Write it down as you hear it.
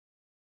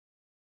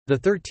The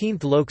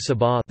 13th Lok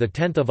Sabha, the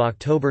 10th of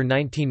October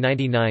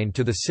 1999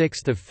 to the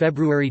 6th of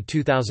February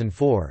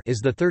 2004, is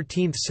the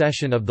 13th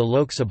session of the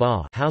Lok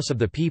Sabha, House of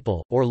the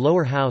People, or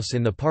lower house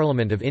in the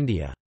Parliament of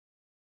India.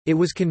 It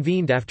was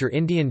convened after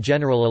Indian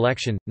General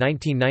Election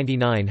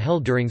 1999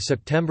 held during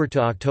September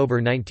to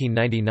October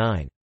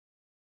 1999.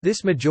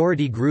 This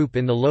majority group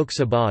in the Lok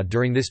Sabha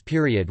during this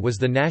period was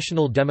the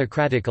National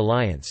Democratic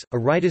Alliance, a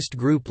rightist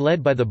group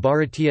led by the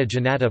Bharatiya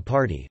Janata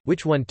Party,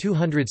 which won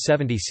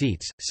 270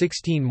 seats,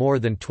 16 more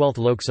than 12th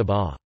Lok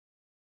Sabha.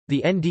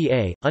 The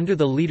NDA, under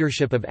the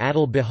leadership of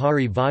Atal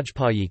Bihari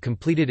Vajpayee,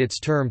 completed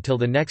its term till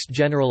the next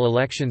general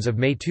elections of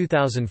May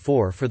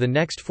 2004 for the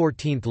next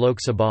 14th Lok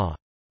Sabha.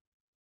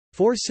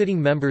 4 sitting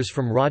members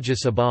from Rajya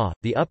Sabha,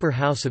 the upper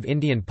house of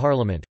Indian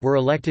Parliament, were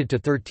elected to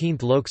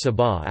 13th Lok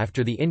Sabha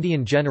after the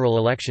Indian General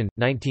Election,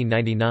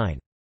 1999.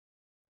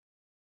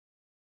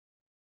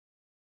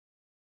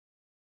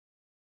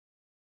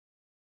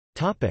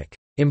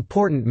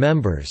 Important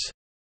members.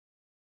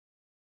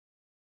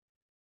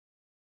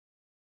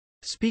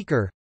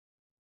 Speaker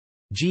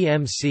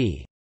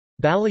GMC.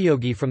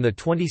 Balayogi from the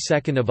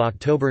 22nd of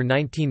October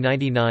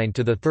 1999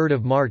 to the 3rd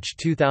of March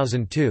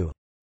 2002.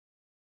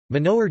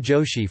 Manohar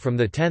Joshi from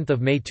the 10th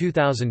of May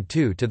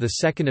 2002 to the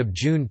 2nd of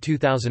June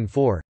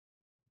 2004.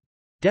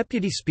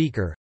 Deputy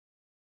Speaker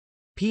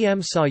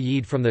PM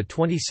Saeed from the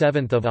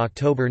 27th of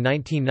October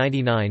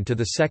 1999 to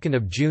the 2nd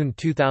of June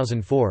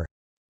 2004.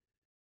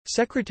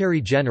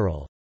 Secretary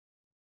General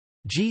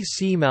G.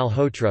 C.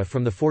 Malhotra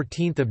from the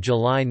 14th of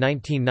July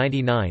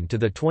 1999 to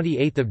the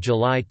 28th of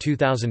July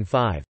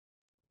 2005.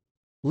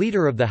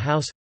 Leader of the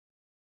House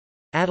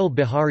Atal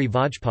Bihari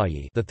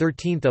Vajpayee, the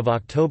 13th of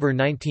October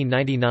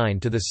 1999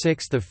 to the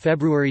 6th of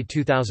February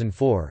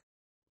 2004.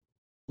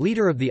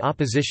 Leader of the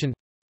Opposition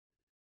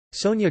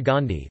Sonia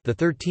Gandhi, the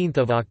 13th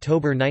of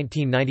October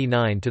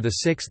 1999 to the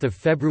 6th of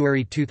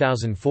February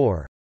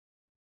 2004.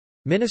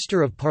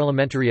 Minister of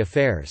Parliamentary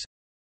Affairs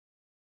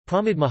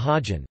Pramod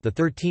Mahajan, the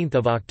 13th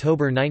of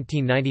October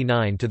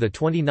 1999 to the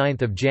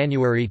 29th of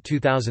January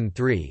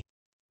 2003.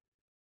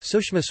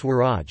 Sushma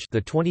Swaraj,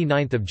 the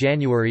 29th of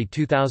January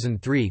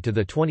 2003 to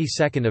the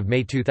 22nd of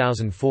May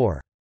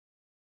 2004.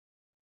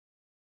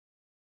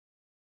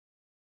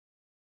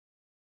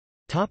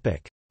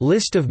 Topic: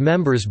 List of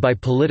members by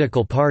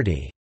political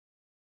party.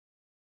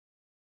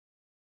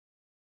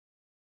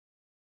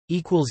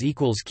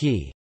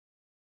 Key